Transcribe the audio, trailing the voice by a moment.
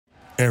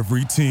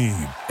Every team,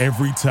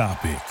 every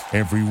topic,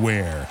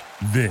 everywhere.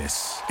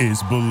 This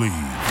is Believe.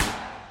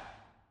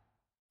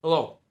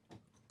 Hello,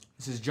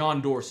 this is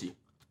John Dorsey.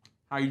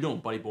 How you doing,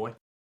 buddy boy?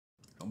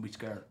 Don't be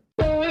scared.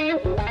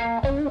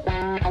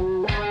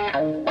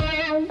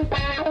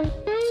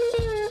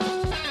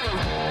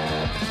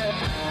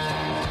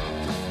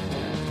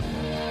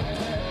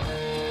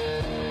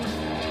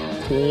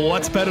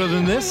 What's better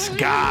than this?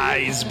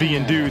 Guys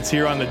being dudes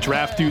here on the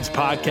Draft Dudes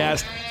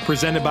podcast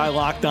presented by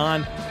Locked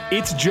On.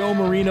 It's Joe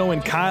Marino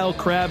and Kyle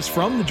Krabs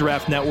from the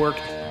Draft Network,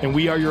 and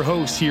we are your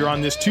hosts here on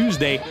this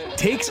Tuesday,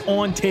 Takes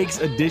on Takes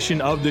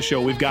edition of the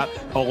show. We've got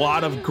a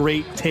lot of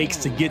great takes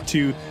to get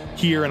to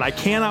here, and I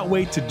cannot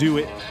wait to do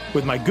it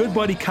with my good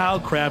buddy Kyle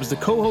Krabs, the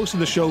co-host of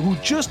the show, who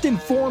just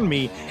informed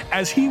me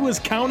as he was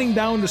counting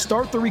down to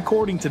start the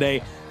recording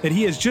today that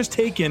he has just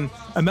taken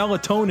a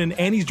melatonin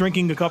and he's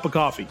drinking a cup of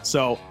coffee.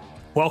 So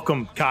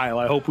welcome, Kyle.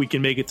 I hope we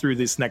can make it through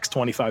this next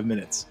 25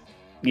 minutes.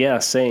 Yeah,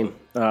 same.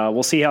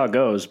 We'll see how it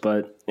goes,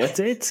 but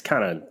it's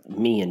kind of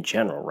me in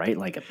general, right?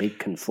 Like a big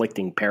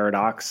conflicting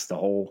paradox. The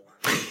whole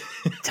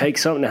take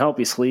something to help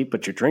you sleep,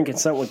 but you're drinking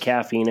something with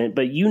caffeine in it.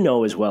 But you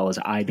know as well as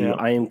I do,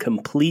 I am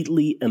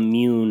completely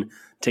immune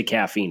to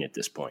caffeine at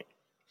this point.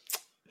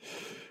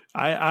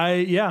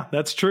 Yeah,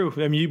 that's true.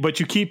 I mean, but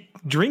you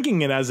keep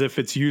drinking it as if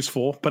it's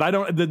useful. But I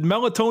don't. The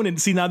melatonin.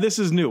 See, now this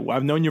is new.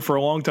 I've known you for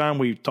a long time.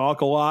 We talk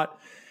a lot.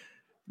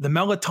 The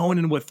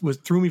melatonin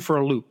threw me for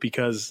a loop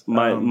because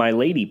my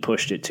lady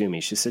pushed it to me.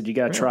 She said, "You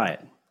got to try it."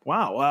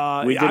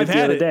 Wow, we did it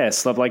the other day. I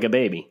slept like a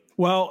baby.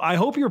 Well, I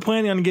hope you're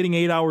planning on getting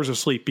 8 hours of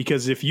sleep,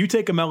 because if you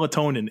take a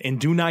melatonin and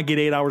do not get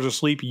 8 hours of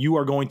sleep, you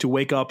are going to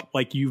wake up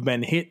like you've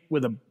been hit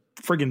with a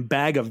friggin'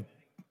 bag of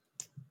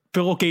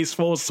pillowcase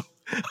full of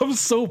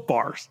soap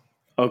bars.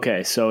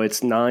 Okay, so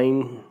it's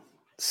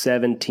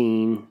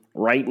 9:17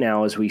 right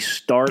now as we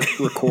start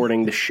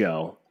recording the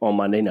show on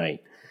Monday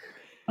night.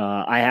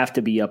 I have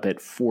to be up at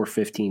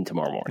 4:15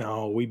 tomorrow morning.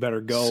 No, we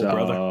better go,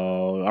 brother.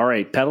 All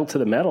right, pedal to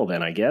the metal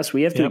then, I guess.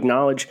 We have to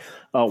acknowledge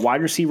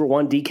wide receiver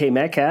 1, DK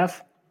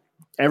Metcalf.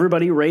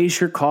 Everybody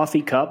raise your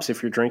coffee cups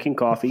if you're drinking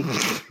coffee,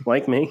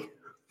 like me.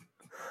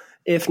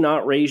 If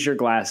not, raise your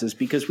glasses,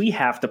 because we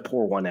have to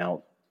pour one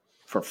out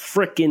for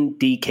frickin'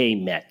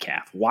 DK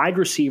Metcalf. Wide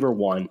receiver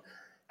 1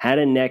 had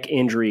a neck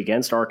injury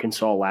against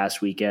Arkansas last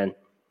weekend,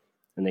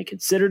 and they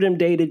considered him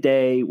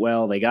day-to-day.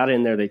 Well, they got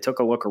in there. They took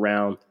a look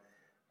around.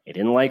 They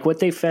didn't like what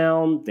they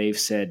found. They've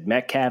said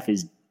Metcalf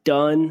is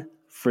done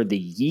for the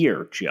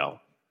year, Joe.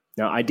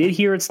 Now, I did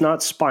hear it's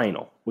not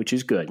spinal, which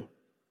is good.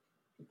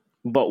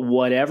 But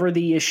whatever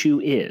the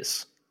issue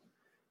is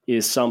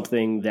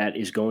something that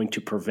is going to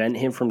prevent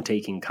him from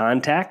taking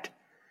contact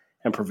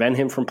and prevent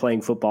him from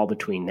playing football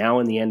between now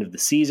and the end of the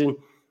season.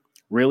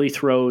 Really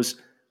throws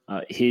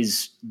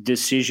his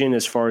decision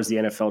as far as the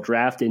NFL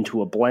draft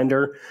into a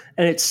blender.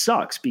 And it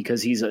sucks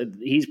because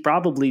he's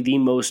probably the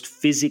most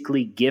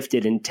physically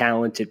gifted and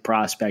talented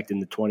prospect in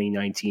the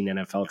 2019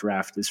 NFL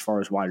draft as far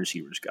as wide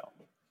receivers go.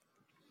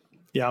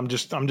 Yeah, I'm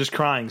just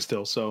crying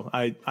still. So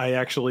I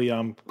actually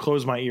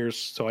closed my ears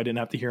so I didn't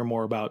have to hear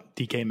more about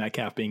DK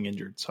Metcalf being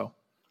injured. So,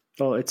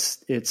 well,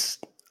 it's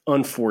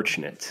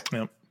unfortunate.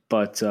 Yeah.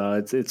 But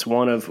it's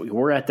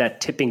we're at that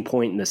tipping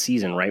point in the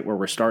season, right, where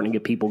we're starting to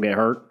get people get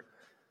hurt.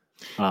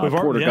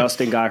 Porter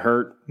Gustin got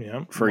hurt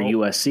for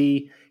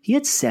USC. He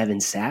had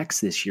 7 sacks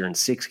this year in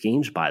 6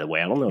 games, by the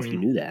way. I don't know if you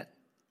knew that.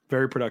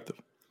 Very productive.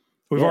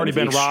 We've already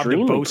been robbed of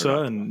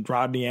Bosa and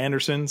Rodney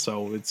Anderson,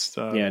 so it's...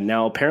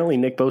 now apparently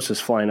Nick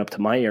Bosa's flying up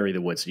to my area of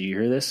the woods. Do you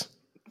hear this?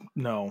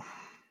 No.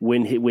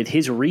 With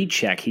his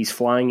recheck, he's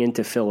flying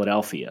into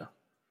Philadelphia.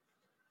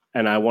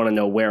 And I want to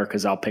know where,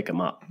 because I'll pick him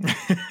up.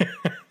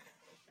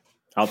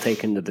 I'll take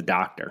him to the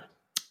doctor.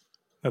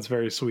 That's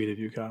very sweet of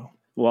you, Kyle.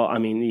 Well, I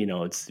mean,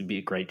 it'd be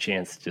a great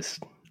chance to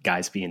just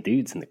guys being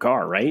dudes in the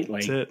car, right?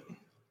 Like, that's it.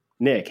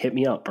 Nick, hit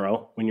me up,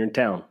 bro, when you're in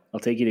town. I'll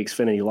take you to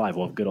Xfinity Live.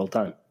 We'll have a good old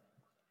time.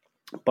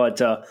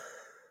 But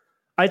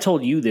I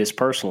told you this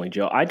personally,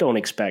 Joe. I don't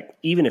expect,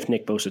 even if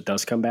Nick Bosa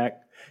does come back,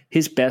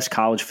 his best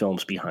college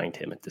film's behind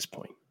him at this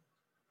point.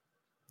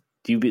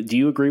 Do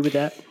you agree with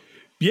that?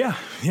 Yeah,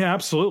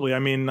 absolutely. I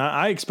mean,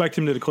 I expect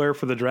him to declare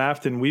for the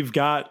draft, and we've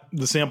got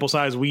the sample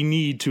size we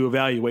need to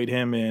evaluate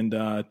him.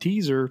 And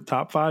teaser,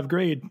 top 5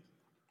 grade.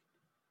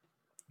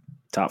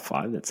 Top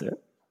 5, that's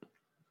it.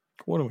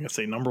 What am I going to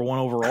say? Number 1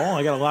 overall?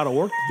 I got a lot of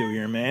work to do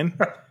here, man.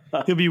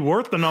 He'll be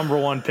worth the number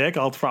 1 pick.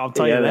 I'll tell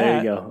you that. There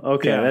you go.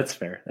 Okay, that's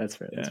fair. That's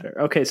fair.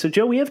 Okay, so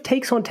Joe, we have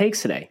takes on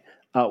takes today.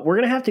 We're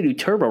going to have to do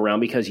turbo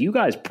round because you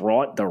guys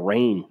brought the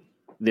rain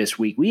this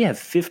week. We have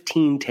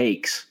 15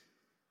 takes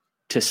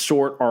to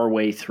sort our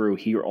way through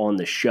here on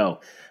the show.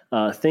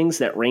 Things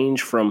that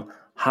range from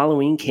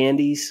Halloween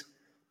candies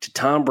to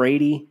Tom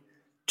Brady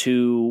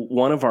to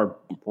one of our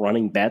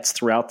running bets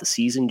throughout the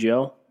season,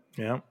 Joe.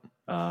 Yeah.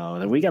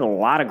 We got a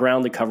lot of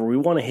ground to cover. We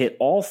want to hit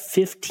all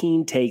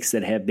 15 takes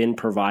that have been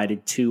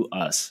provided to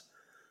us.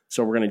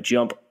 So we're going to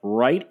jump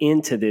right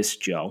into this,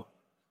 Joe.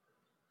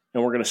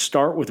 And we're going to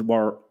start with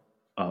our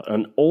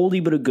an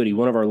oldie but a goodie,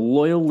 one of our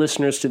loyal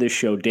listeners to this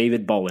show,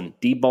 David Bullen,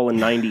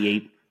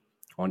 DBullen98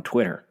 on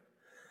Twitter.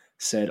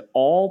 said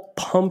all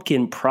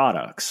pumpkin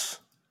products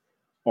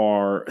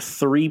are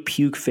 3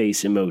 puke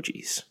face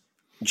emojis.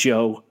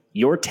 Joe,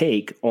 your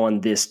take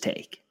on this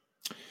take?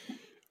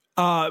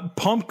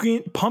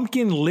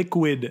 Pumpkin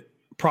liquid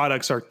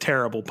products are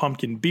terrible.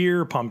 Pumpkin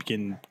beer,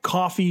 pumpkin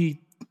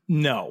coffee,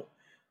 no.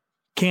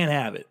 Can't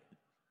have it.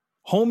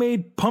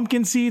 Homemade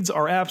pumpkin seeds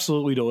are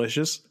absolutely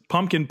delicious.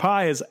 Pumpkin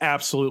pie is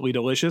absolutely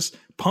delicious.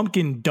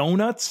 Pumpkin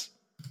donuts,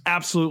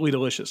 absolutely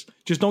delicious.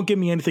 Just don't give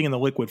me anything in the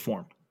liquid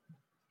form.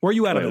 Where are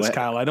you at on this,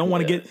 Kyle? I don't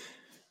want to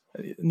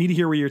need to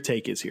hear where your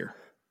take is here.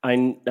 I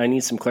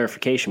need some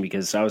clarification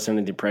because I was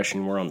under the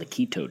impression we're on the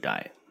keto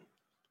diet.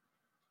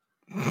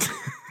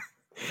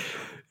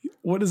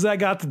 What does that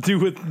got to do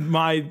with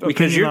my opinion?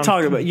 Because you're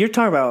talking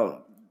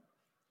about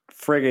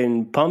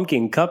friggin'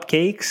 pumpkin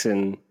cupcakes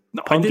and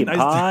pumpkin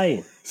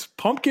pie. It's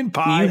pumpkin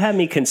pie. You have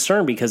me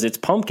concerned because it's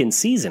pumpkin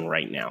season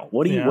right now.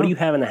 What do you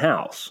have in the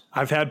house?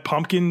 I've had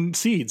pumpkin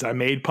seeds. I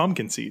made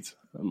pumpkin seeds.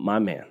 My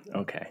man.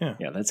 Okay.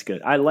 Yeah, that's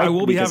good. I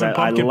will be having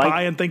pumpkin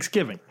pie on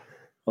Thanksgiving.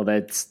 Well,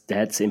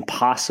 that's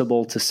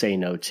impossible to say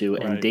no to.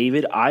 Right. And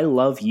David, I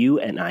love you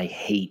and I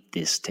hate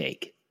this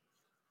take.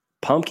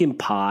 Pumpkin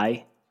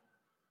pie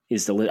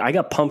is I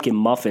got pumpkin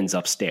muffins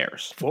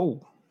upstairs.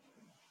 Whoa.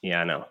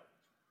 Yeah, I know.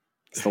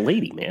 It's the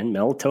lady, man.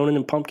 Melatonin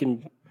and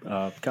pumpkin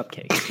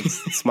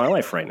cupcakes. It's my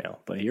life right now.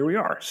 But here we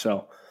are.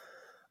 So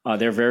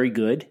they're very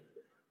good.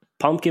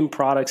 Pumpkin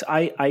products.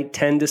 I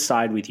tend to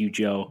side with you,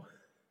 Joe.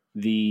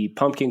 The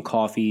pumpkin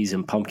coffees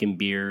and pumpkin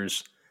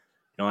beers.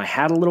 I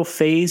had a little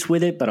phase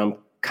with it, but I'm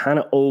kind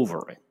of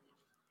over it.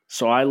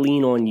 So I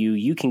lean on you.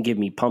 You can give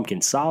me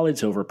pumpkin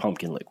solids over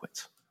pumpkin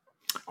liquids.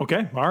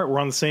 Okay. All right. We're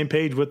on the same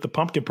page with the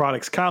pumpkin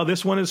products. Kyle,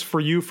 this one is for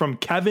you from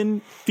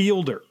Kevin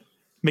Fielder.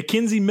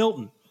 McKenzie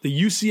Milton,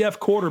 the UCF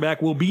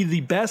quarterback, will be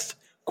the best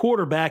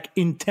quarterback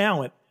in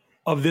talent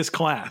of this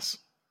class.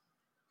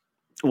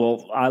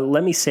 Well,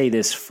 let me say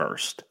this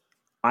first.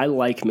 I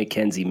like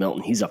McKenzie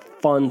Milton. He's a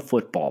fun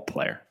football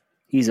player.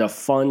 He's a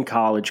fun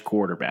college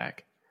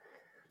quarterback.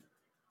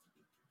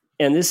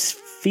 And this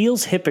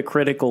feels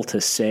hypocritical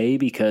to say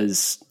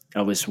because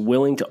I was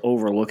willing to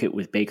overlook it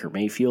with Baker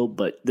Mayfield,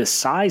 but the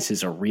size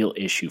is a real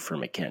issue for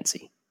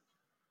McKenzie.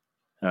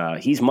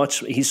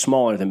 He's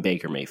smaller than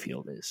Baker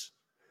Mayfield is.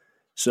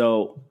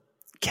 So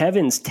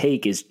Kevin's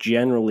take is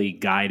generally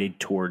guided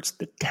towards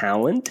the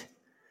talent,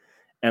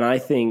 and I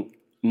think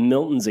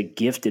Milton's a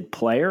gifted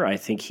player. I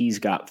think he's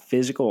got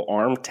physical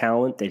arm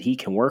talent that he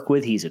can work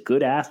with. He's a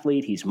good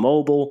athlete. He's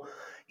mobile.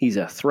 He's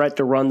a threat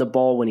to run the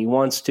ball when he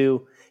wants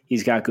to.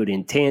 He's got good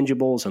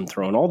intangibles. I'm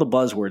throwing all the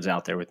buzzwords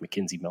out there with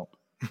McKenzie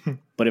Milton.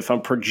 But if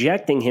I'm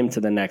projecting him to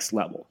the next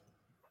level,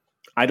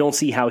 I don't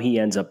see how he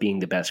ends up being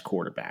the best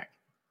quarterback.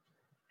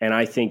 And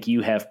I think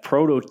you have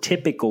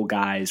prototypical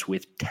guys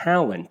with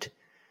talent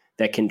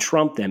that can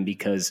trump them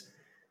because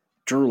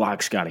Drew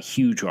Lock's got a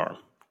huge arm.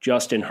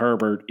 Justin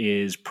Herbert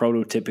is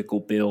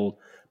prototypical build,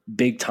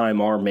 big-time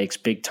arm, makes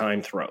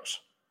big-time throws.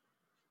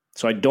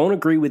 So I don't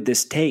agree with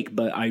this take,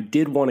 but I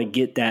did want to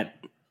get that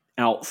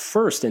out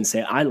first and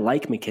say I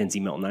like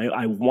McKenzie Milton.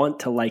 I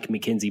want to like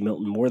McKenzie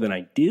Milton more than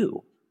I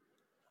do.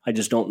 I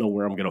just don't know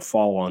where I'm going to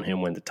fall on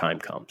him when the time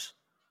comes.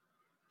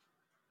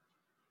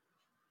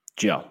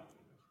 Joe.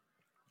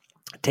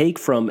 Take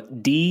from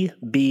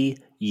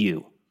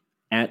DBU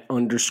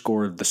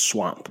 @_the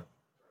swamp.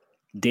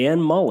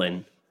 Dan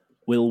Mullen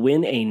will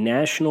win a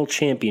national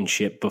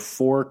championship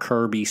before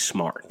Kirby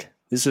Smart.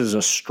 This is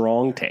a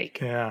strong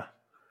take. Yeah.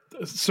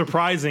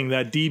 Surprising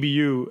that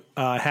DBU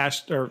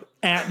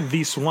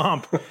 @the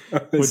swamp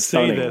would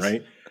say this.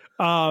 Right?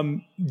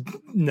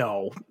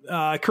 No.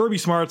 Kirby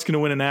Smart's going to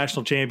win a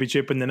national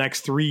championship in the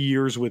next 3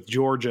 years with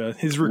Georgia.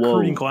 His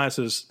recruiting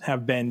classes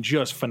have been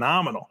just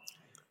phenomenal.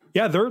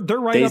 Yeah, they're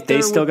right up there.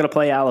 They still going to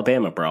play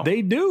Alabama, bro.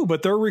 They do,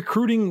 but they're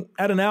recruiting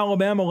at an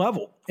Alabama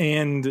level.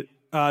 And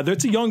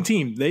it's a young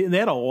team. They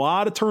had a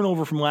lot of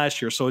turnover from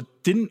last year, so it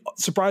didn't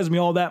surprise me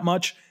all that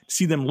much to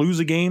see them lose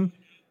a game.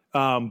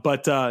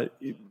 But the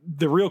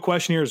real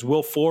question here is,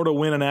 will Florida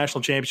win a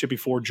national championship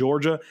before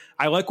Georgia?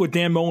 I like what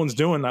Dan Mullen's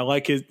doing. I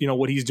like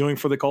what he's doing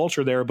for the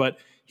culture there, but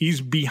he's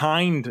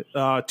behind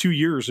 2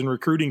 years in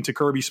recruiting to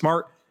Kirby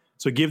Smart.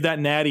 So give that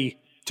natty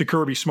to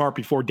Kirby Smart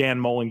before Dan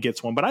Mullen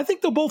gets one. But I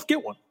think they'll both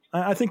get one.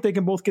 I think they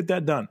can both get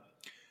that done.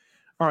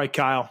 All right,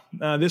 Kyle.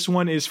 This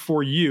one is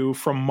for you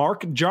from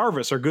Mark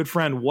Jarvis, our good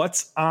friend.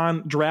 What's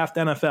on Draft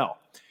NFL?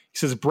 He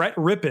says, Brett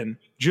Rippon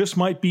just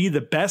might be the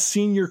best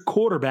senior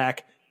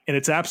quarterback, and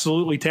it's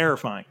absolutely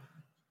terrifying.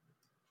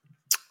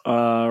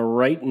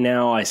 Right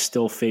now, I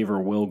still favor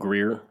Will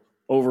Grier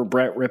over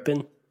Brett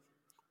Rippon,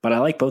 but I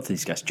like both of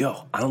these guys.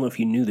 Joe, I don't know if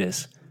you knew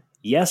this.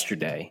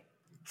 Yesterday,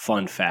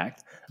 fun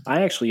fact,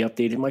 I actually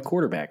updated my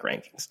quarterback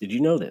rankings. Did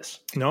you know this?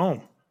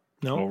 No.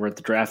 Over at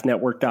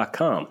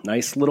thedraftnetwork.com.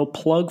 Nice little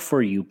plug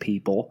for you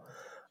people.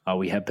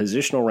 We have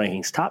positional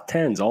rankings, top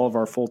 10s, all of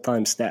our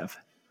full-time staff.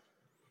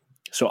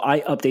 So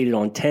I updated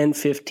on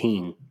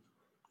 10-15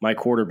 my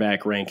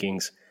quarterback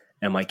rankings,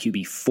 and my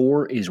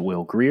QB4 is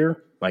Will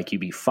Grier. My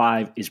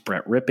QB5 is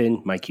Brett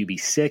Rippon. My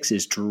QB6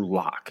 is Drew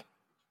Lock.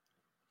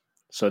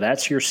 So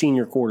that's your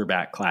senior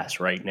quarterback class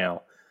right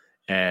now.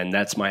 And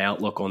that's my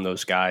outlook on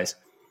those guys.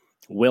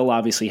 Will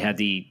obviously had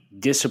the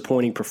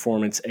disappointing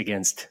performance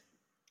against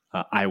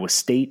Iowa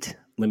State,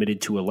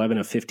 limited to 11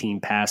 of 15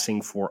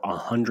 passing for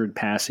 100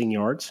 passing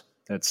yards.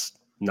 That's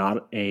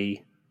not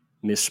a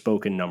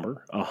misspoken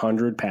number,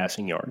 100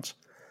 passing yards.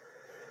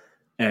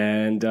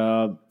 And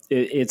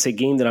it's a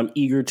game that I'm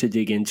eager to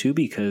dig into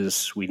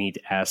because we need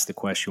to ask the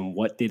question,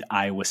 what did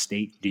Iowa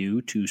State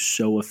do to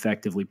so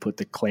effectively put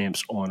the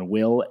clamps on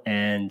Will,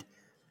 and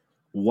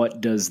what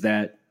does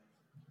that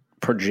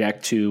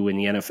project to in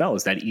the NFL?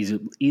 Is that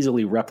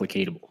easily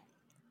replicatable?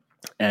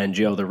 And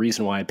Joe, the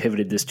reason why I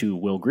pivoted this to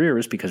Will Grier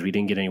is because we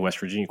didn't get any West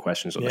Virginia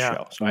questions on the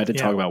show. So I had to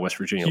talk about West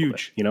Virginia a little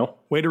bit, you know?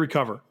 Way to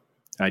recover.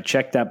 I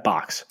checked that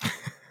box.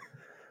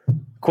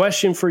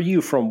 Question for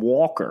you from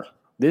Walker.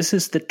 This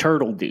is the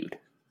turtle dude,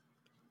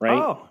 right?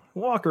 Oh,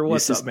 Walker,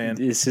 what's up, man?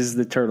 This is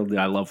the turtle dude.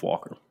 I love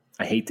Walker.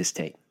 I hate this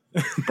take.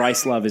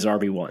 Bryce Love is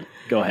RB1.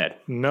 Go ahead.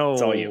 No,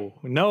 it's all you.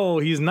 No,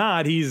 he's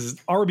not. He's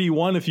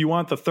RB1 if you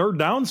want the third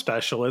down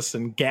specialists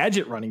and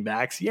gadget running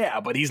backs. Yeah,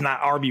 but he's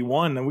not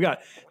RB1. And we got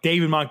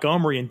David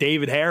Montgomery and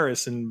David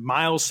Harris and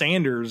Miles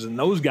Sanders and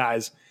those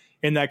guys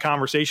in that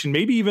conversation.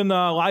 Maybe even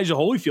Elijah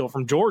Holyfield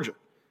from Georgia.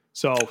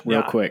 So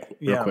real quick.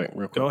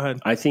 Go ahead.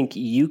 I think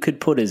you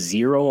could put a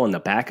 0 on the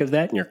back of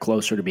that, and you're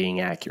closer to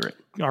being accurate.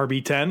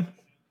 RB10.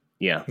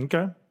 Yeah.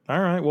 Okay. All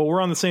right. Well,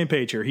 we're on the same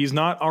page here. He's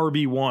not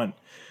RB1.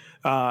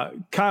 Kyle,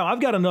 I've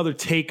got another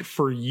take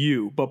for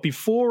you, but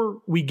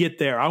before we get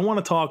there, I want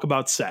to talk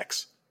about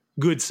sex,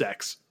 good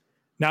sex.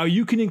 Now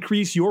you can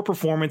increase your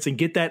performance and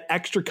get that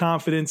extra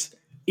confidence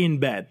in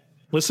bed.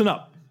 Listen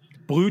up,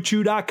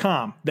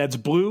 BlueChew.com. That's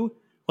blue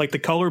like the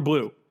color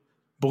blue.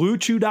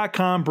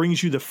 BlueChew.com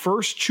brings you the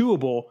first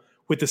chewable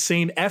with the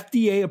same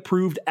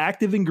FDA-approved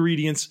active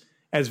ingredients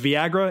as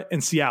Viagra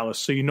and Cialis,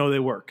 so you know they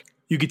work.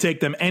 You can take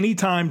them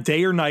anytime,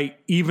 day or night,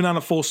 even on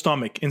a full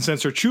stomach. And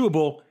since they're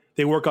chewable,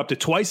 they work up to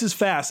twice as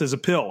fast as a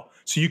pill,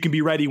 so you can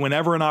be ready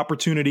whenever an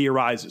opportunity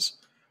arises.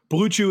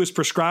 Blue Chew is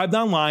prescribed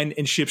online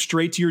and shipped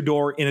straight to your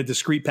door in a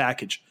discreet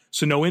package.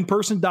 So no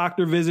in-person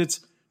doctor visits,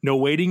 no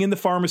waiting in the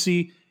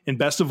pharmacy, and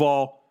best of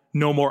all,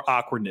 no more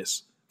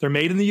awkwardness. They're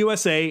made in the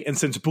USA, and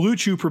since Blue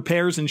Chew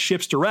prepares and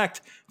ships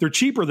direct, they're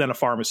cheaper than a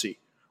pharmacy.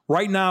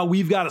 Right now,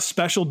 we've got a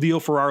special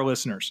deal for our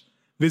listeners.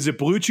 Visit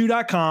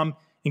BlueChew.com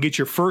and get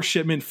your first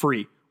shipment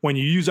free when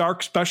you use our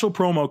special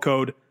promo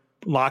code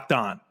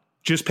LOCKEDON.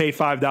 Just pay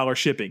 $5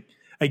 shipping.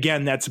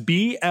 Again, that's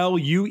BLUEChew.com,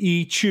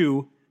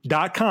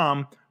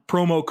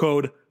 promo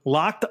code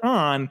locked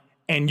on,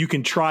 and you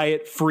can try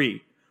it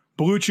free.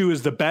 Blue Chew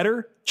is the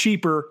better,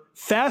 cheaper,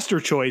 faster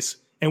choice,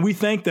 and we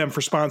thank them for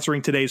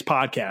sponsoring today's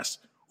podcast.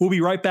 We'll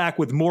be right back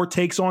with more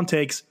Takes on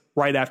Takes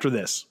right after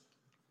this.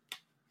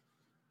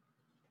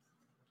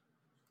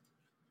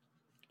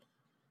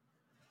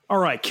 All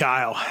right,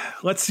 Kyle,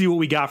 let's see what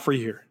we got for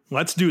you here.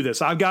 Let's do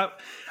this. I've got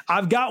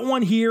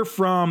one here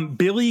from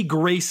Billy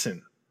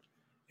Grayson,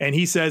 and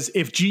he says,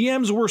 if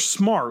GMs were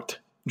smart,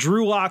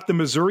 Drew Lock, the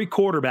Missouri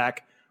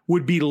quarterback,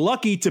 would be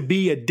lucky to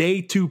be a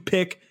day 2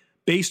 pick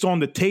based on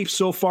the tape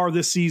so far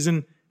this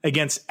season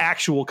against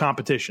actual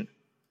competition.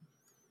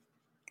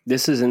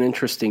 This is an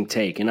interesting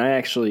take, and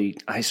I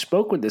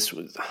spoke with this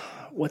with,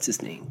 what's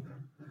his name?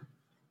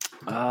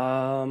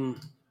 One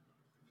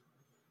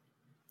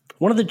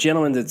of the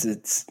gentlemen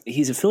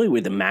he's affiliated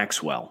with the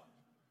Maxwell.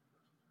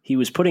 He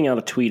was putting out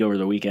a tweet over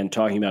the weekend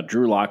talking about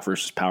Drew Lock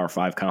versus Power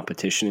 5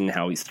 competition and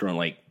how he's thrown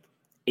like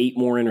 8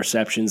 more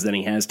interceptions than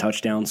he has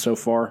touchdowns so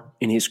far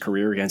in his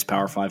career against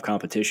Power 5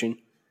 competition.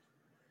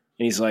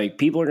 And he's like,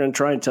 people are going to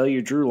try and tell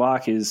you Drew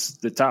Lock is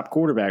the top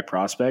quarterback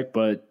prospect,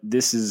 but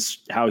this is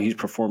how he's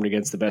performed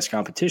against the best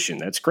competition.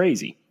 That's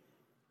crazy.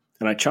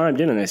 And I chimed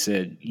in and I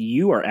said,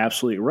 you are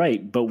absolutely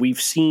right, but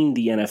we've seen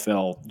the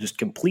NFL just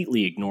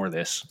completely ignore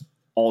this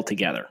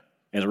altogether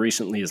as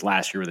recently as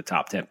last year with the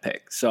top 10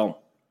 pick. So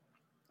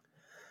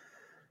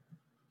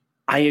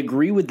I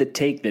agree with the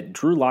take that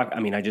Drew Lock,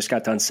 I just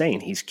got done saying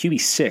he's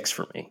QB6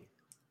 for me.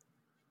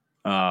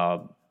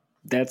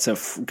 That's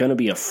going to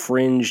be a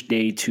fringe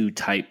day 2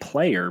 type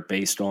player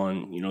based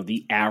on,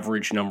 the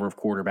average number of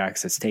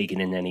quarterbacks that's taken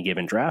in any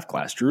given draft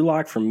class. Drew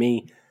Lock, for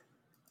me,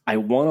 I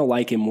want to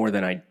like him more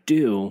than I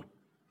do,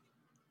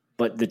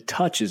 but the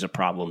touch is a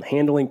problem.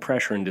 Handling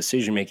pressure and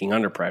decision-making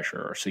under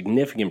pressure are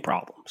significant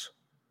problems.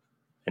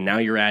 And now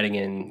you're adding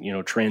in,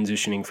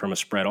 transitioning from a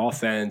spread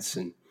offense,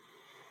 and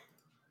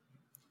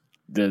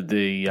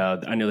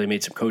I know they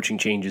made some coaching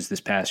changes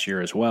this past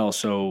year as well,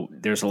 so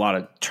there's a lot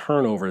of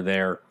turnover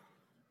there.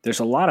 There's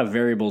a lot of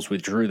variables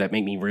with Drew that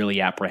make me really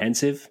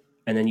apprehensive,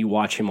 and then you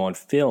watch him on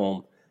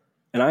film,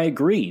 and I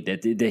agree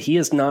that he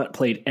has not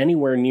played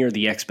anywhere near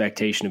the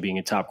expectation of being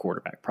a top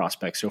quarterback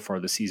prospect so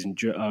far this season.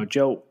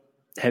 Joe,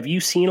 have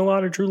you seen a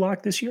lot of Drew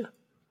Lock this year?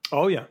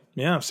 Oh, yeah.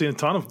 Yeah, I've seen a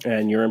ton of them.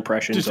 And your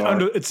impressions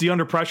it's the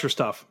under pressure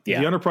stuff. Yeah.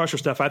 The under pressure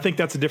stuff. I think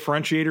that's a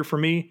differentiator for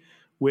me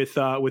with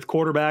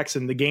quarterbacks,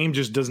 and the game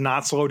just does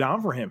not slow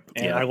down for him.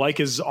 And I like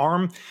his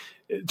arm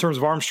in terms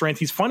of arm strength.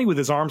 He's funny with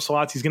his arm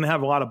slots. He's going to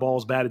have a lot of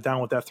balls batted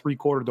down with that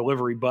 3-quarter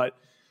delivery. But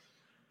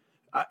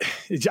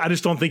I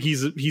just don't think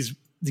he's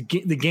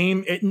the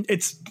game.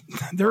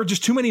 There are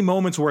just too many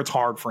moments where it's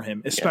hard for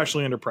him,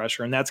 especially under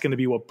pressure, and that's going to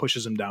be what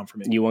pushes him down for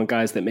me. You want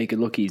guys that make it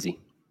look easy,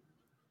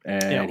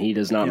 and he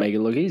does not make it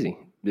look easy.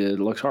 It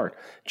looks hard.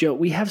 Joe,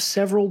 we have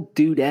several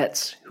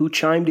dudettes who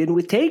chimed in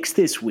with takes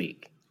this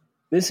week.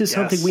 This is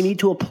something we need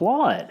to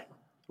applaud.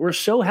 We're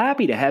so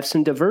happy to have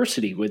some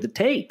diversity with the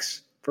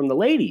takes from the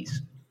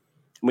ladies.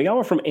 We got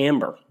one from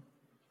Amber.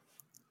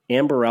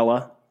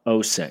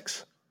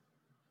 Amberella06.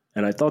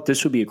 And I thought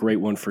this would be a great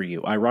one for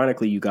you.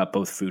 Ironically, you got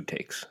both food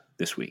takes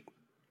this week.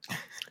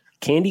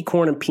 Candy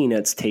corn and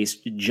peanuts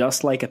taste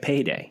just like a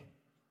payday.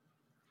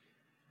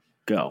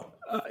 Go.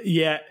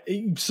 Yeah,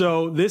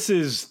 so this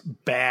is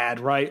bad,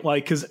 right?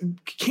 Like, because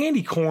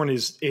candy corn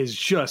is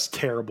just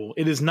terrible.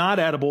 It is not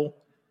edible.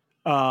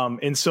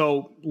 And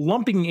so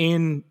lumping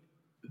in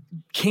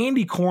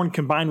candy corn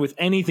combined with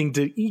anything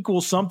to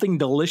equal something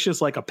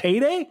delicious like a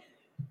payday,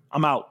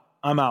 I'm out.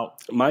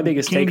 My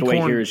biggest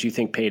takeaway here is you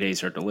think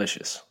paydays are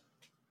delicious.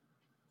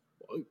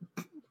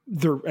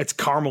 It's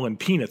caramel and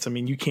peanuts. I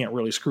mean, you can't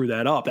really screw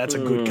that up. That's a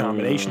good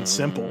combination.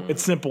 Simple.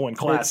 It's simple and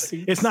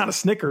classic. It's not a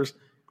Snickers.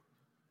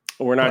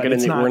 We're not going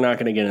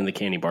to get in the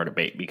candy bar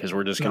debate because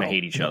we're just going to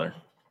hate each other.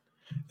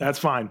 That's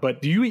fine.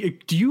 But do you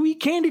eat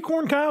candy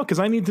corn, Kyle? Because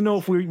I need to know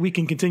if we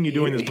can continue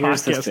doing this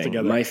podcast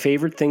together. My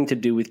favorite thing to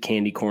do with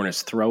candy corn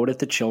is throw it at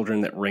the children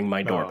that ring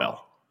my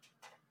doorbell.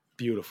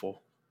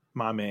 Beautiful.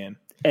 My man.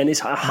 And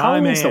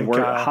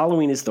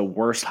Halloween is the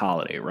worst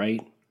holiday,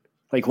 right?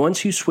 Like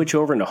once you switch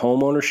over into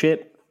home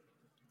ownership,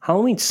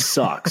 Halloween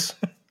sucks.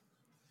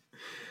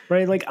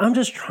 Right? Like I'm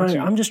just trying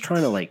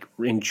to like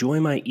enjoy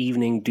my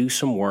evening, do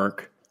some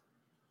work.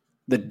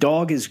 The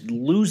dog is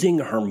losing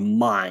her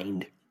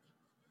mind.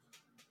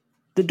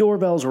 The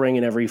doorbell's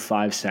ringing every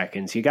 5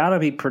 seconds. You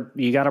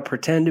gotta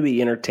pretend to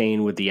be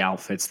entertained with the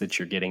outfits that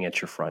you're getting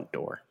at your front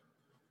door.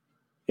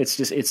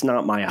 It's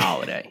not my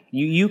holiday.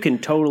 You can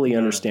totally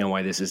understand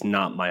why this is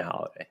not my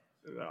holiday.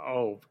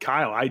 Oh,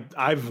 Kyle,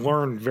 I've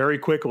learned very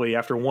quickly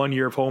after 1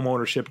 year of home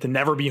ownership to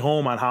never be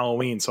home on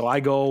Halloween. So I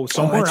go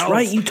somewhere else. That's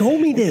right. You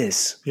told me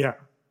this. Yeah.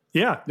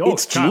 Yeah. Oh,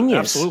 it's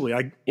genius. Absolutely.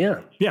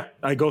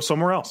 I go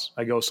somewhere else.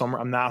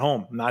 I'm not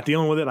home. I'm not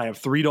dealing with it. I have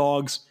 3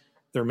 dogs.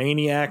 They're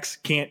maniacs.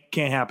 Can't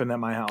happen at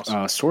my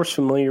house. Source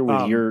familiar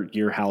with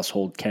your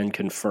household can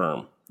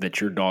confirm that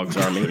your dogs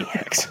are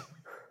maniacs.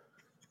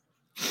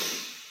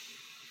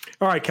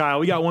 All right, Kyle,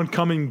 we got one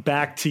coming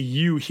back to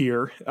you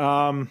here.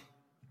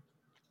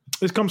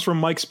 This comes from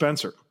Mike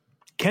Spencer.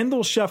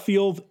 Kendall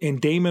Sheffield and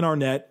Damon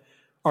Arnett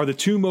are the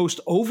 2 most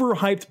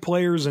overhyped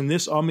players in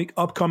this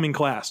upcoming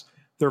class.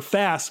 They're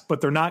fast,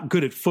 but they're not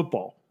good at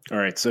football. All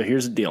right, so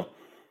here's the deal.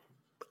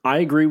 I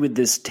agree with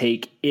this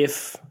take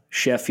if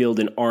Sheffield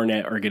and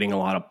Arnett are getting a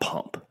lot of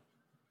pump.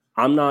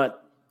 I'm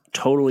not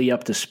totally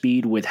up to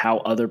speed with how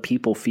other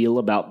people feel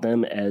about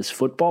them as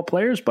football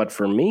players, but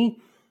for me,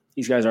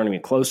 these guys aren't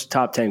even close to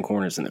top 10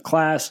 corners in the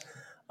class.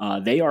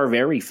 They are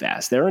very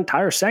fast. Their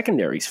entire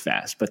secondary's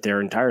fast, but their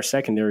entire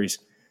secondary's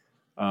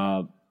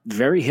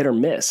very hit or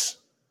miss.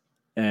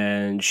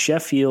 And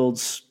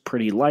Sheffield's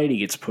pretty light. He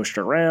gets pushed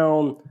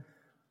around.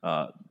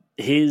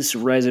 His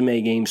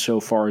resume game so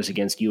far is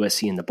against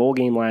USC in the bowl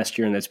game last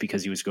year, and that's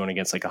because he was going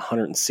against like a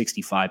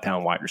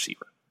 165-pound wide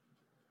receiver.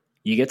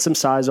 You get some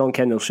size on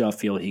Kendall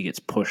Sheffield, he gets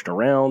pushed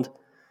around.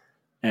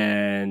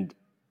 And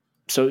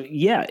so,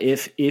 yeah,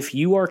 if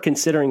you are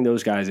considering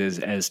those guys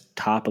as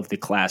top of the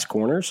class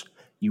corners,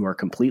 you are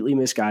completely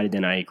misguided,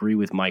 and I agree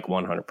with Mike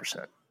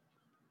 100%.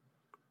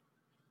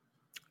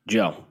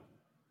 Joe,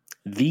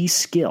 the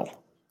skill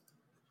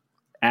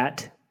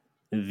at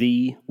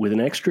the, with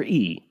an extra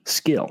E,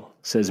 skill,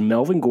 says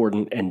Melvin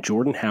Gordon and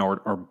Jordan Howard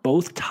are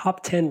both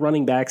top 10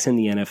 running backs in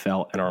the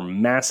NFL and are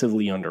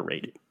massively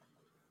underrated.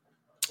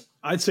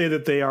 I'd say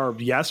that they are,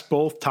 yes,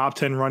 both top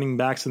 10 running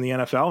backs in the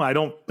NFL. I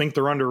don't think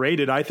they're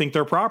underrated. I think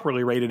they're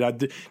properly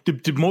rated.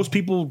 Do most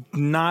people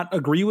not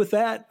agree with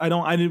that? I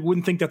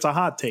wouldn't think that's a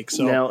hot take.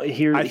 So now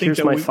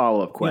here's my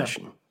follow-up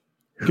question.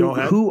 Yeah. Go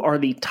ahead. Who are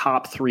the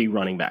top 3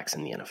 running backs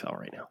in the NFL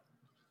right now?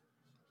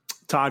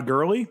 Todd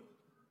Gurley.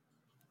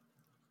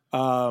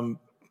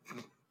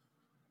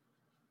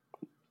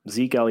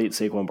 Zeke Elliott,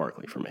 Saquon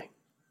Barkley for me.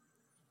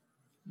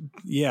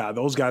 Yeah,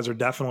 those guys are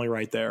definitely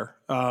right there.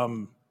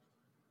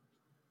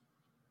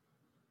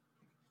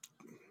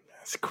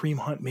 It's Kareem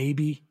Hunt,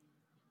 maybe.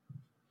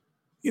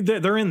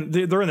 They're in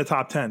the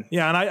top 10.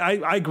 Yeah, and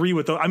I agree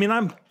with those. I mean,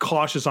 I'm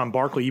cautious on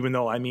Barkley, even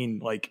though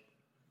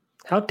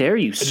how dare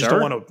you, sir? I just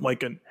don't want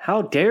to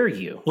How dare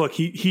you? Look,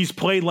 he's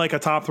played like a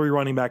top 3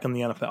 running back in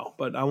the NFL,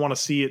 but I want to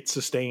see it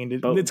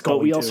sustained. But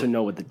we also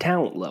know what the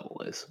talent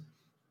level is.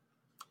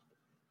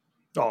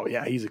 Oh,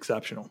 yeah, he's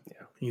exceptional.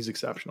 Yeah, he's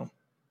exceptional.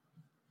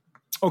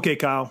 Okay,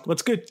 Kyle,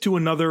 let's get to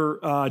another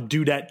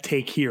dudette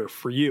take here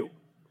for you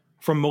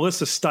from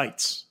Melissa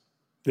Stites.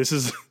 This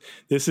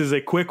is a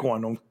quick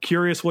one. I'm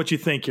curious what you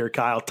think here,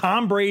 Kyle.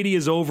 Tom Brady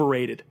is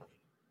overrated.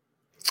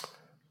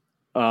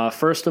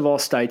 First of all,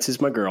 Stites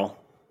is my girl.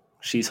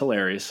 She's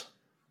hilarious.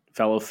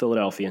 Fellow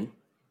Philadelphian.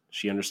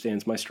 She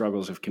understands my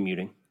struggles of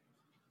commuting.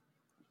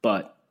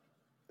 But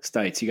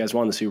Stites, you guys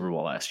won the Super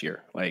Bowl last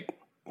year. Like,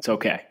 it's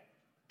okay.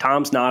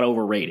 Tom's not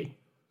overrated.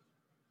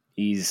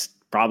 He's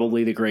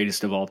probably the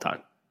greatest of all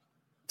time.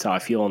 That's how I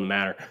feel on the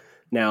matter.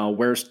 Now,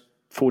 where's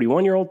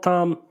 41-year-old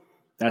Tom?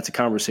 That's a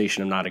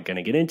conversation I'm not going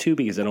to get into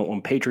because I don't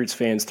want Patriots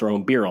fans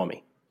throwing beer on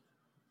me.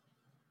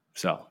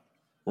 So,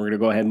 we're going to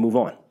go ahead and move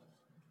on.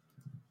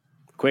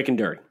 Quick and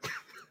dirty.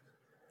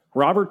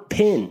 Robert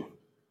Pinn.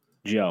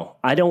 Joe,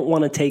 I don't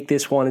want to take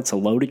this one. It's a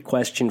loaded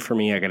question for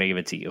me. I got to give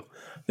it to you.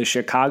 The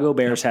Chicago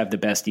Bears have the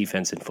best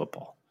defense in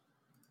football.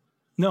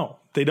 No,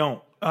 they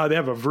don't. They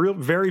have a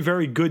very,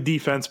 very good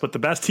defense, but the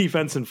best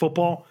defense in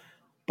football,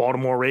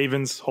 Baltimore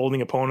Ravens,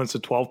 holding opponents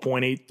at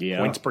 12.8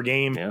 points per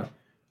game. Yeah.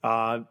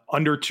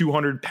 Under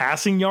 200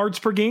 passing yards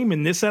per game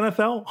in this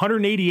NFL,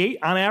 188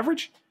 on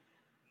average.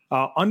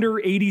 Under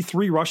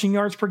 83 rushing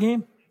yards per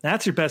game.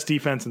 That's your best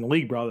defense in the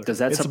league, brother. Does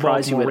that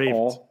surprise you at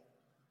all?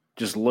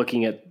 Just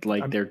looking at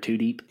they're too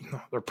deep.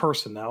 Their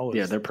personnel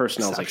is their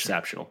personnel is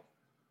exceptional.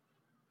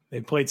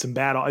 They played some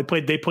bad.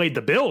 They played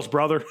the Bills,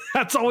 brother.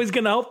 That's always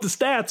going to help the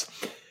stats.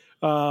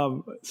 I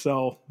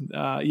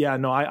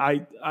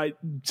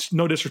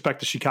no disrespect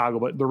to Chicago,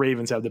 but the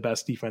Ravens have the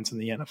best defense in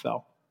the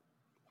NFL.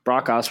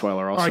 Brock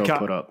Osweiler also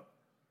put up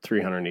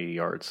 380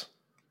 yards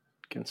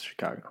against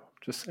Chicago.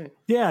 Just saying.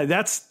 Yeah,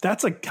 that's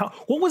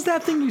what was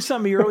that thing you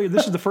sent me earlier?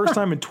 This is the first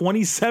time in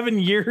 27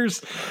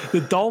 years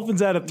the Dolphins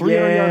had a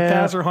 300-yard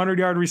passer,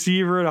 100-yard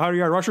receiver, and a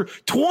 100-yard rusher.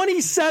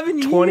 27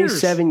 years.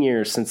 27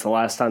 years since the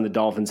last time the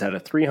Dolphins had a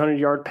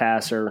 300-yard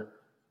passer,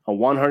 a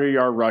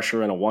 100-yard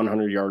rusher, and a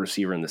 100-yard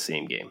receiver in the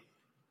same game.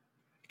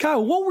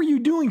 Kyle, what were you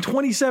doing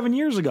 27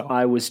 years ago?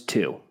 I was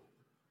 2.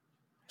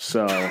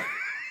 So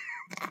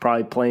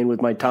probably playing with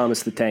my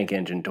Thomas the Tank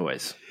Engine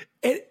toys.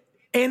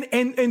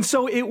 And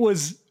so it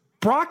was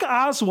Brock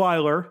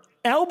Osweiler,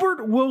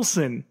 Albert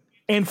Wilson,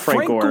 and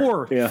Frank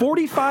Gore.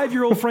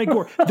 45-year-old Frank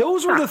Gore.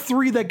 Those were the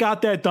 3 that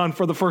got that done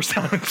for the first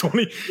time in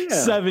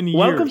 27 years.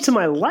 Welcome to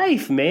my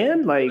life,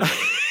 man. Like,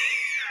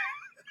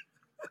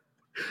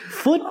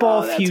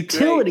 football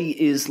futility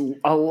is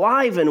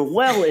alive and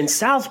well in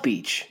South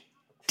Beach.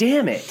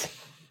 Damn it.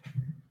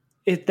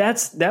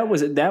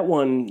 That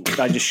one,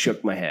 I just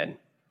shook my head.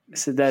 I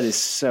said, that is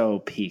so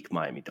peak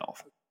Miami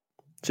Dolphins.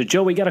 So,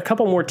 Joe, we got a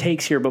couple more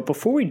takes here, but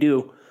before we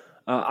do,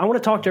 I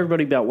want to talk to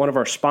everybody about one of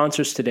our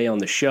sponsors today on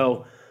the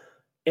show.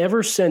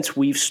 Ever since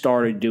we've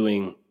started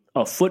doing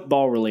a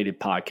football-related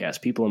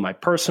podcast, people in my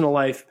personal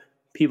life,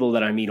 people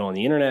that I meet on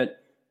the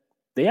internet,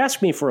 they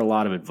ask me for a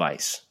lot of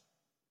advice.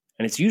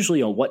 And it's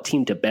usually on what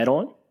team to bet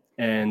on.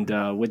 And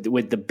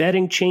with the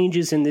betting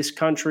changes in this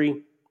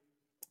country,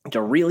 it's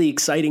a really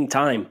exciting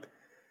time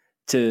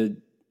to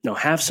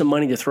have some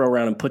money to throw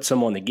around and put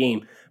some on the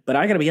game. But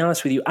I got to be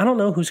honest with you, I don't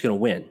know who's going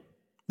to win.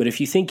 But if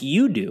you think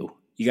you do,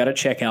 you got to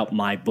check out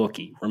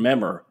MyBookie.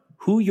 Remember,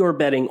 who you're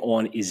betting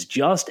on is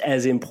just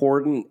as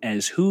important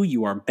as who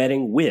you are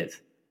betting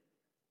with.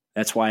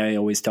 That's why I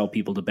always tell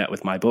people to bet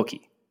with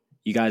MyBookie.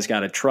 You guys got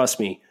to trust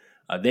me.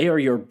 They are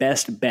your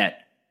best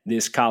bet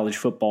this college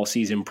football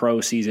season, pro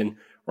season,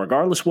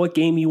 regardless what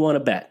game you want to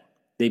bet.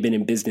 They've been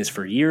in business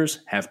for years,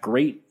 have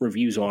great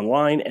reviews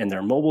online, and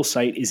their mobile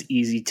site is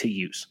easy to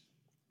use.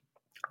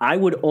 I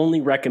would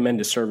only recommend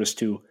a service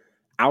to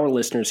our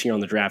listeners here on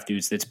the Draft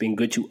Dudes that's been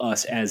good to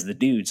us as the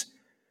dudes.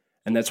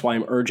 And that's why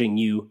I'm urging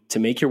you to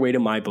make your way to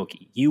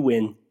MyBookie. You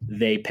win,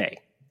 they pay.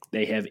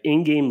 They have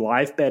in-game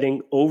live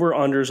betting,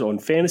 over-unders on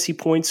fantasy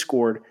points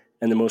scored,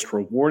 and the most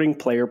rewarding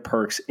player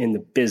perks in the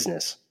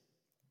business.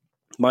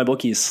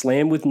 MyBookie is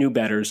slammed with new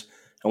bettors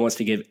and wants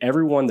to give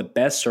everyone the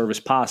best service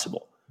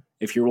possible.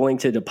 If you're willing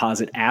to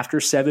deposit after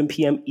 7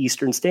 p.m.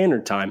 Eastern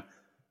Standard Time,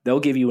 they'll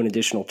give you an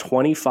additional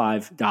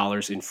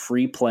 $25 in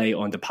free play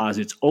on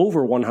deposits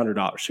over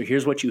 $100. So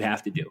here's what you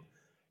have to do.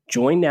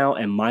 Join now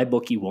and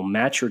MyBookie will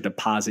match your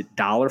deposit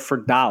dollar for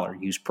dollar.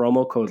 Use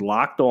promo code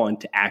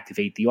LOCKEDON to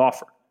activate the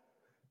offer.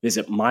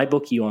 Visit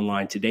MyBookie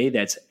online today.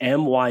 That's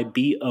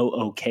MyBookie.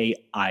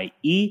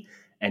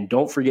 And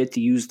don't forget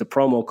to use the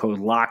promo code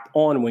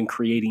LOCKEDON when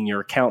creating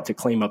your account to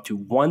claim up to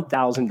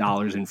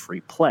 $1,000 in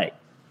free play.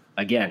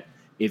 Again,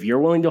 if you're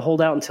willing to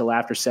hold out until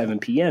after 7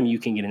 p.m., you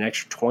can get an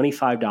extra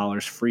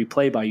 $25 free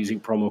play by using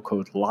promo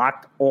code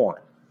LOCKEDON.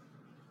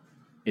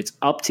 It's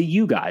up to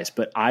you guys,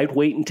 but I'd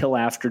wait until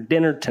after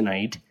dinner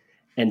tonight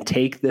and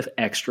take the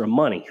extra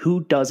money.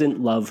 Who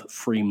doesn't love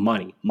free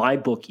money?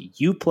 MyBookie.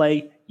 You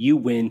play, you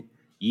win,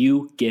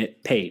 you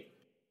get paid.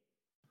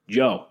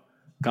 Joe,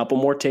 a couple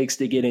more takes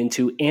to get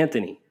into.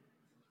 Anthony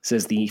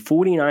says the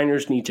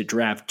 49ers need to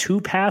draft 2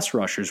 pass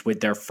rushers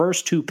with their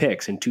first 2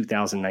 picks in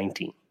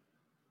 2019.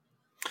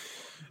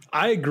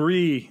 I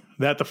agree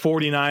that the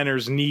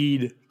 49ers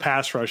need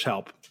pass rush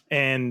help.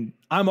 And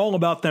I'm all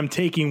about them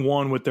taking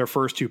one with their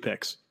first 2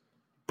 picks,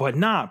 but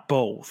not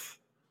both.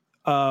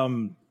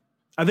 I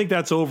think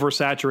that's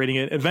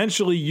oversaturating it.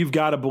 Eventually, you've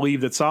got to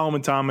believe that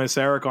Solomon Thomas,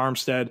 Eric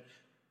Armstead,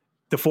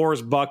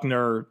 DeForest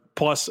Buckner,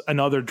 plus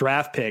another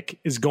draft pick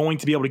is going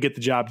to be able to get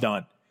the job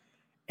done.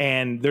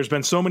 And there's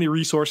been so many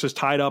resources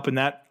tied up in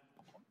that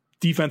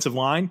defensive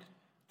line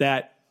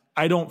that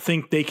I don't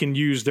think they can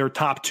use their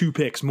top 2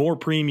 picks, more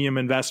premium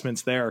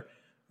investments there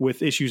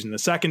with issues in the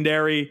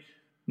secondary,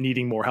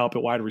 needing more help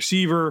at wide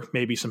receiver,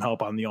 maybe some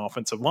help on the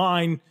offensive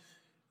line.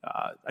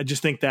 I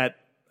think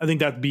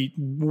that'd be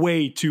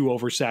way too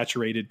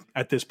oversaturated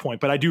at this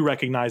point, but I do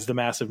recognize the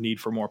massive need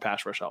for more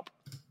pass rush help.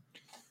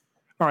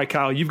 All right,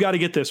 Kyle, you've got to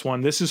get this one.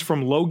 This is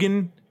from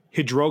Logan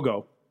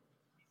Hidrogo.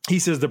 He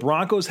says the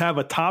Broncos have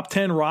a top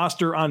 10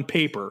 roster on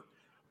paper,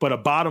 but a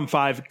bottom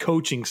 5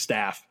 coaching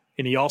staff.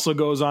 And he also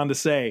goes on to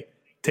say,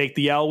 take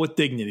the L with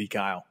dignity,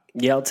 Kyle.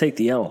 Yeah, I'll take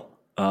the L.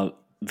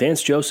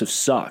 Vance Joseph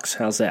sucks.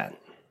 How's that?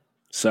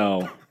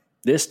 So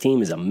this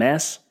team is a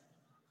mess.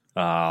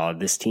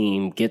 This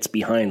team gets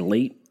behind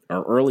late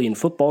or early in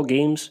football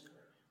games.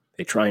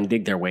 They try and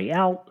dig their way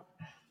out.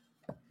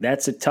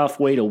 That's a tough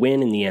way to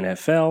win in the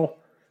NFL.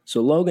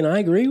 So, Logan, I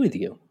agree with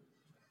you.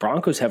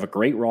 Broncos have a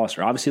great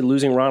roster. Obviously,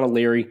 losing Ronald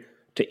Leary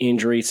to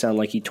injury, sound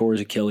like he tore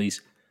his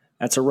Achilles.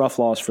 That's a rough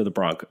loss for the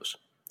Broncos.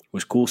 It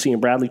was cool seeing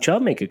Bradley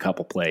Chubb make a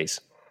couple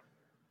plays.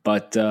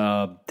 But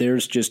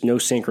there's just no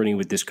synchrony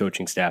with this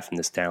coaching staff and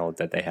this talent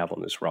that they have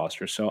on this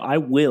roster. So I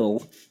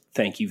will,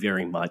 thank you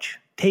very much,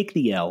 take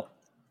the L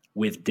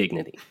with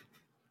dignity.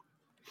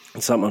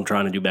 It's something I'm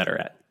trying to do better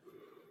at.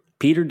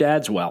 Peter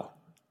Dadswell,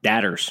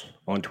 Dadders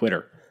on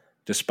Twitter.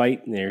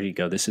 There you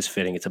go, this is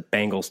fitting. It's a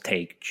Bengals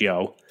take,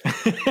 Joe.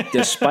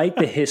 Despite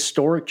the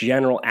historic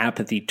general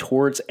apathy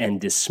towards and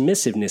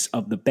dismissiveness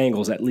of the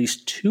Bengals, at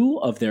least 2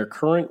 of their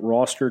current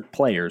rostered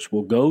players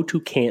will go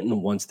to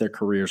Canton once their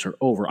careers are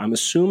over. I'm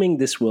assuming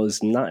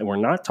we're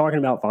not talking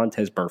about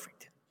Vontaze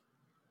Burfict.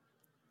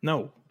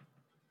 No.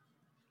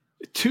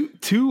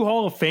 Two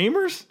Hall of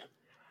Famers?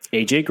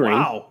 AJ Green.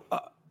 Wow.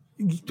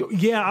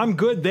 Yeah, I'm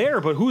good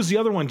there, but who's the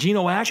other one?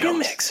 Geno Atkins? Joe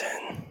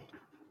Mixon.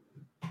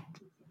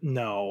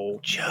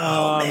 No.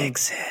 Joe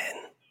Mixon.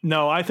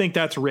 No, I think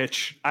that's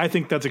rich. I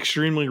think that's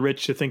extremely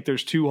rich to think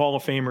there's 2 Hall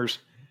of Famers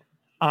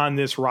on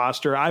this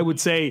roster. I would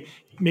say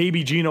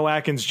maybe Geno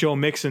Atkins, Joe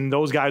Mixon,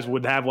 those guys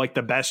would have like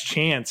the best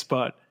chance,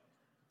 but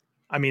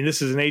I mean,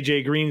 this is an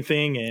AJ Green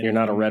thing. And you're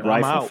not a Red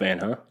Rifle fan,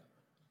 huh?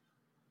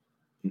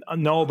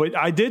 No, but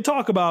I did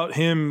talk about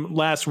him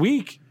last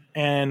week,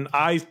 and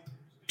I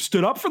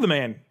stood up for the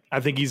man.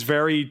 I think he's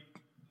very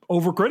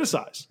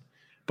overcriticized.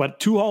 But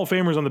 2 Hall of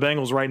Famers on the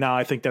Bengals right now,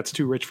 I think that's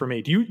too rich for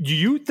me. Do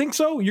you think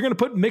so? You're going to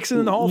put Mixon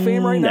in the Hall of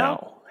Fame right now?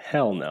 No.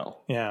 Hell no.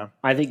 Yeah.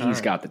 I think he's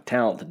got the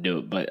talent to do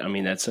it, but I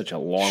mean, that's such a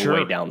long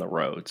way down the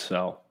road.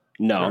 So,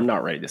 no, I'm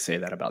not ready to say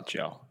that about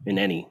Joe in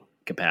any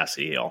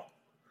capacity at all.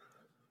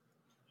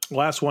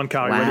 Last one,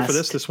 Kyle. You ready for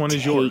this? This one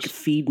is yours.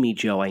 Feed me,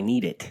 Joe. I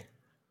need it.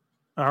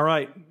 All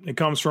right. It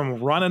comes from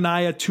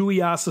Rananaya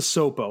Tuiasa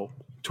Sopo,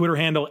 Twitter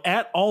handle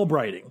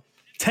 @Albrighting.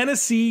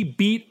 Tennessee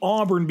beat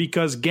Auburn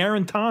because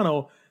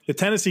Garantano, the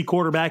Tennessee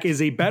quarterback,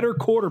 is a better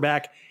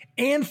quarterback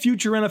and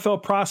future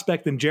NFL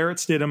prospect than Jarrett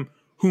Stidham,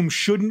 whom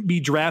shouldn't be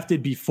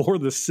drafted before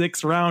the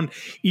 6th round.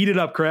 Eat it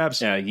up,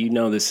 Krabs. Yeah, you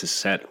know this is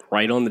set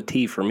right on the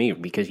tee for me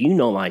because you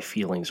know my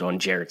feelings on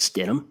Jarrett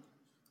Stidham.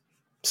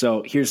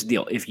 So here's the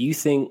deal. If you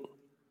think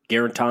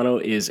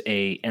Garantano is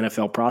a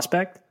NFL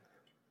prospect,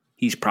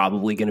 he's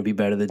probably going to be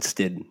better than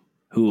Stidham,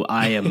 who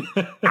I am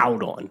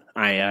out on.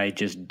 I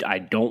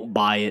don't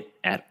buy it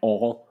at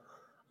all.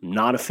 I'm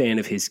not a fan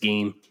of his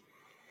game.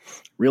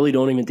 Really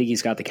don't even think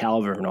he's got the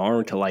caliber of an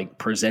arm to like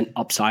present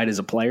upside as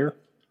a player.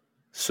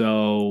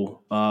 So,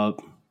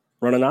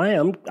 Rananaya,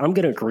 I'm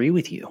going to agree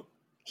with you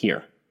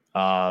here.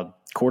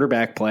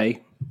 Quarterback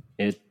play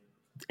at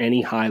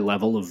any high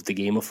level of the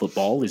game of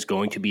football is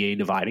going to be a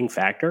dividing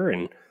factor.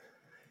 And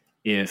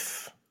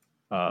if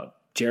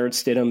Jarrett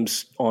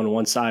Stidham's on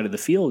one side of the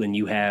field and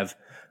you have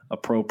a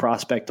pro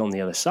prospect on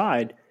the other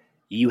side,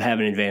 you have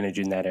an advantage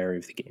in that area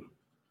of the game.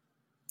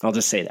 I'll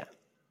just say that.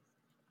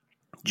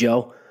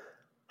 Joe,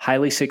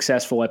 highly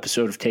successful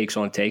episode of Takes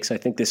on Takes. I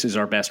think this is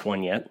our best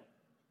one yet.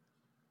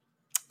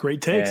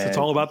 Great takes. It's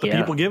all about the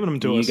people giving them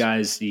to us. You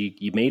guys,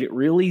 you made it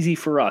real easy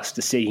for us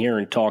to sit here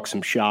and talk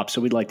some shop, so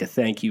we'd like to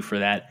thank you for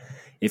that.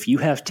 If you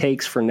have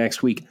takes for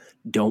next week,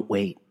 don't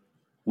wait.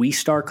 We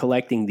start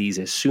collecting these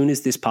as soon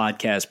as this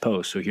podcast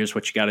posts, so here's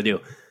what you got to do.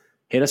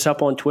 Hit us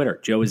up on Twitter.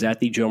 Joe is at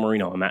the Joe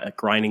Marino. I'm at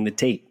Grinding the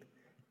Tape.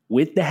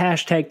 With the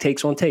hashtag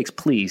Takes on Takes,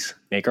 please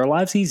make our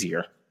lives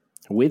easier.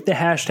 With the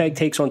hashtag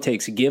Takes on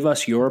Takes, give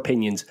us your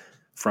opinions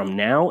from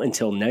now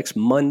until next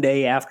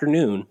Monday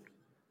afternoon,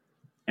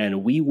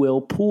 and we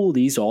will pool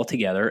these all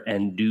together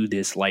and do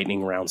this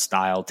lightning round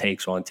style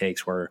Takes on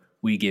Takes where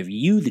we give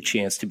you the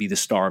chance to be the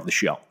star of the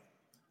show.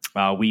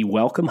 We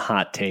welcome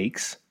hot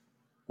takes.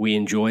 We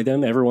enjoy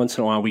them. Every once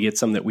in a while we get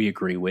some that we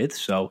agree with,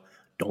 so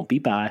don't be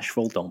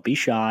bashful. Don't be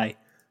shy.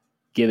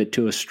 Give it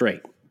to us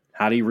straight.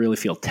 How do you really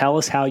feel? Tell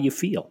us how you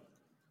feel.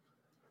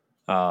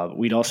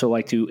 We'd also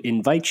like to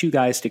invite you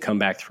guys to come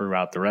back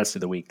throughout the rest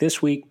of the week.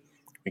 This week,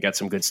 we got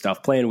some good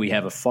stuff planned. We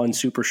have a fun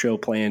super show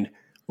planned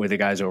with the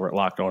guys over at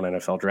Locked On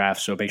NFL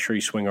Draft, so make sure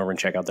you swing over and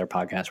check out their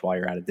podcast while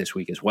you're at it this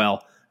week as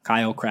well.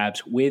 Kyle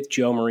Krabs with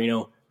Joe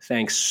Marino.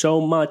 Thanks so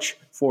much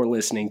for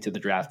listening to the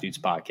Draft Dudes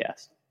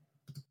podcast.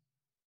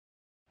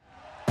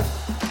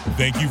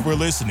 Thank you for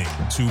listening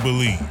to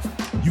Believe.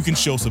 You can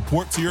show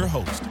support to your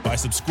host by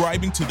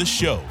subscribing to the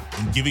show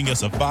and giving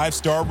us a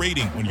 5-star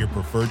rating on your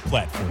preferred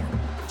platform.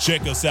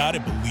 Check us out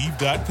at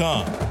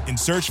Believe.com and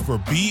search for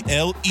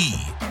BLEAV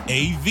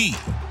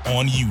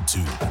on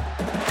YouTube.